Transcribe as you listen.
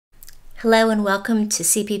Hello and welcome to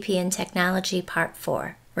CPP and Technology Part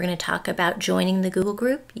 4. We're going to talk about joining the Google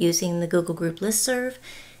group, using the Google Group Listserv,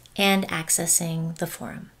 and accessing the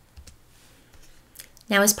forum.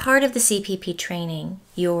 Now, as part of the CPP training,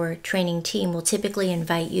 your training team will typically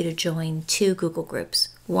invite you to join 2 Google groups,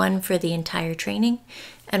 one for the entire training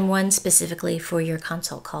and one specifically for your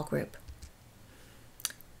consult call group.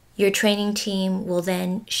 Your training team will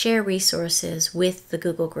then share resources with the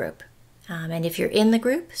Google group. And if you're in the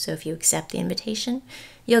group, so if you accept the invitation,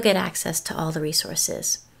 you'll get access to all the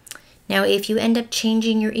resources. Now, if you end up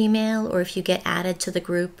changing your email or if you get added to the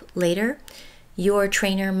group later, your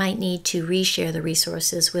trainer might need to reshare the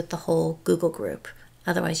resources with the whole Google group.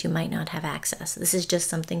 Otherwise, you might not have access. This is just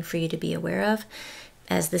something for you to be aware of,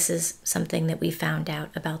 as this is something that we found out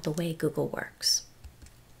about the way Google works.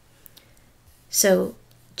 So,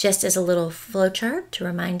 just as a little flowchart to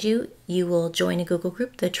remind you, you will join a Google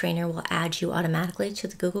group. The trainer will add you automatically to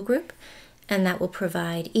the Google group, and that will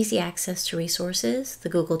provide easy access to resources, the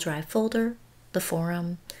Google Drive folder, the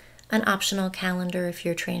forum, an optional calendar if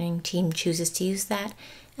your training team chooses to use that,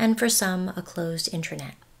 and for some, a closed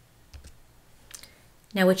intranet.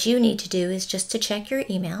 Now, what you need to do is just to check your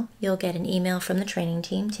email. You'll get an email from the training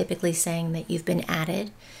team, typically saying that you've been added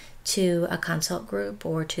to a consult group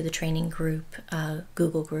or to the training group,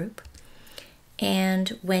 Google group.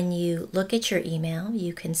 And when you look at your email,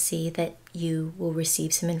 you can see that you will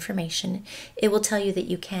receive some information. It will tell you that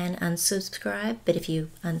you can unsubscribe, but if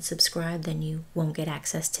you unsubscribe, then you won't get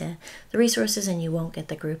access to the resources and you won't get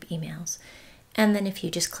the group emails. And then if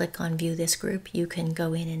you just click on View This Group, you can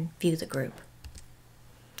go in and view the group.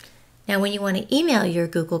 Now, when you want to email your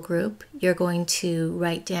Google group, you're going to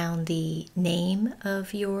write down the name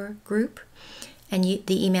of your group, and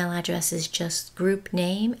the email address is just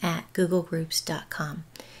groupname@googlegroups.com.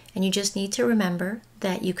 And you just need to remember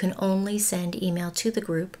that you can only send email to the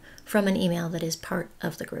group from an email that is part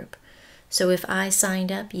of the group. So if I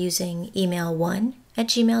signed up using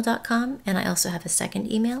email1@gmail.com, and I also have a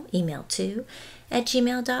second email,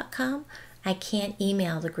 email2@gmail.com, I can't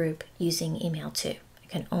email the group using email2.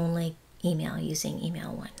 Can only email using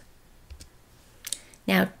email 1.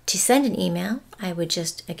 Now, to send an email, I would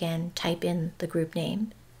just, again, type in the group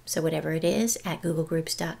name, so whatever it is,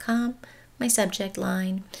 @googlegroups.com, my subject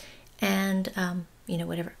line, and,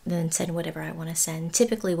 whatever, then send whatever I want to send.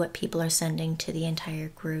 Typically, what people are sending to the entire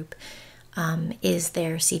group is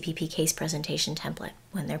their CPP case presentation template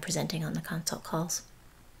when they're presenting on the consult calls.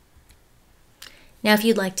 Now, if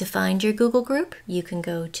you'd like to find your Google group, you can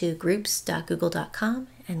go to groups.google.com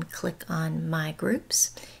and click on My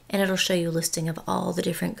Groups, and it'll show you a listing of all the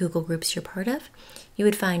different Google groups you're part of. You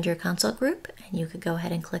would find your consult group, and you could go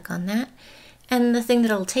ahead and click on that. And the thing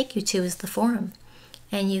that it'll take you to is the forum.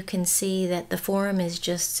 And you can see that the forum is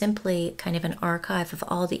just simply kind of an archive of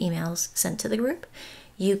all the emails sent to the group.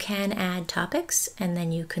 You can add topics, and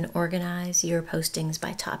then you can organize your postings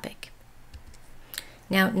by topic.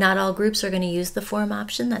 Now, not all groups are going to use the forum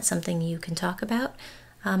option. That's something you can talk about,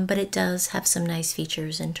 but it does have some nice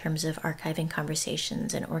features in terms of archiving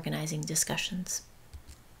conversations and organizing discussions.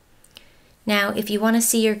 Now, if you want to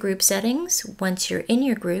see your group settings, once you're in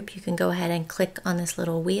your group, you can go ahead and click on this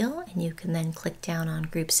little wheel, and you can then click down on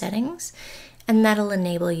Group Settings, and that'll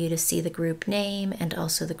enable you to see the group name and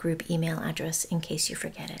also the group email address in case you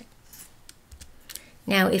forget it.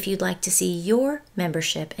 Now, if you'd like to see your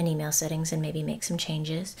membership and email settings and maybe make some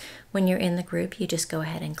changes, when you're in the group, you just go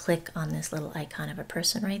ahead and click on this little icon of a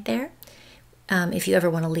person right there. If you ever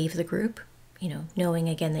want to leave the group, knowing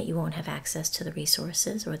again that you won't have access to the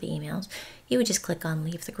resources or the emails, you would just click on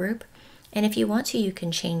Leave the Group. And if you want to, you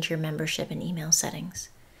can change your membership and email settings.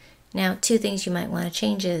 Now, 2 things you might want to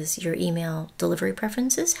change is your email delivery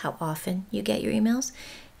preferences, how often you get your emails,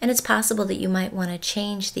 and it's possible that you might want to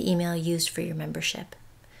change the email used for your membership.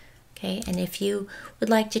 Okay, and if you would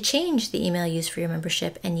like to change the email used for your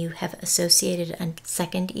membership and you have associated a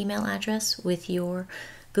second email address with your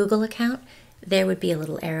Google account, there would be a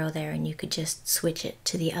little arrow there and you could just switch it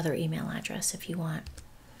to the other email address if you want.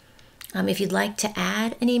 If you'd like to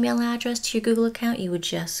add an email address to your Google account, you would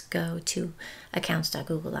just go to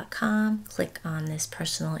accounts.google.com, click on this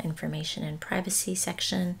personal information and privacy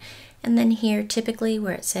section, and then here, typically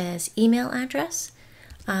where it says email address,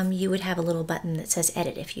 you would have a little button that says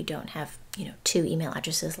edit if you don't have, 2 email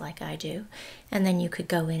addresses like I do. And then you could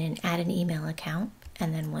go in and add an email account.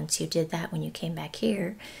 And then once you did that, when you came back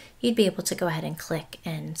here, you'd be able to go ahead and click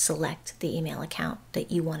and select the email account that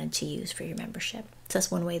you wanted to use for your membership. So that's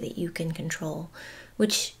one way that you can control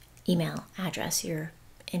which email address your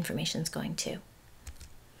information is going to.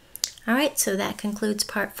 All right, so that concludes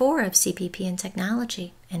part 4 of CPP and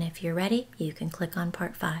Technology. And if you're ready, you can click on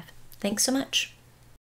part 5. Thanks so much.